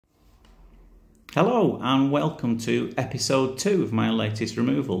Hello and welcome to episode 2 of my latest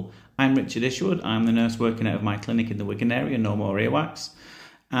removal. I'm Richard Ishwood, I'm the nurse working out of my clinic in the Wigan area, No More Earwax.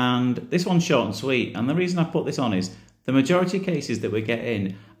 And this one's short and sweet, and the reason I put this on is the majority of cases that we're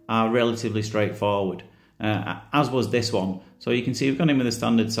getting are relatively straightforward, as was this one. So you can see we've gone in with a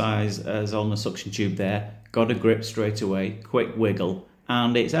standard size as on the suction tube there, got a grip straight away, quick wiggle,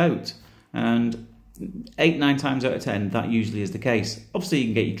 and it's out. And 8-9 times out of 10 that usually is the case. Obviously you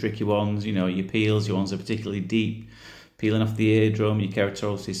can get your tricky ones, you know, your peels, your ones that are particularly deep, peeling off the eardrum, your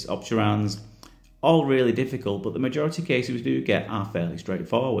keratosis obturans, all really difficult, but the majority of cases we do get are fairly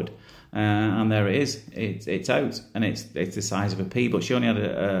straightforward. And there it is, it's out, and it's the size of a pea, but she only had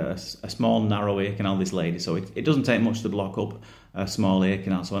a small narrow ear canal, this lady, so it doesn't take much to block up a small ear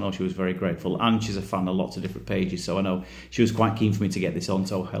canal, so I know she was very grateful, and she's a fan of lots of different pages, so I know she was quite keen for me to get this on.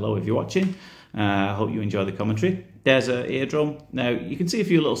 So hello if you're watching, I hope you enjoy the commentary. There's her eardrum. Now you can see a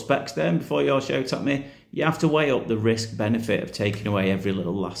few little specks there, and before you all shout at me, you have to weigh up the risk benefit of taking away every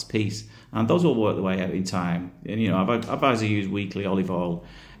little last piece, and those will work their way out in time. And you know, I've advised her to use weekly olive oil.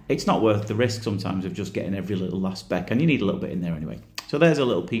 It's not worth the risk sometimes of just getting every little last speck, and you need a little bit in there anyway. So there's a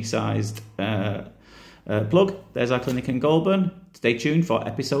little pea-sized plug. There's our clinic in Goulburn. Stay tuned for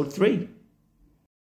episode 3.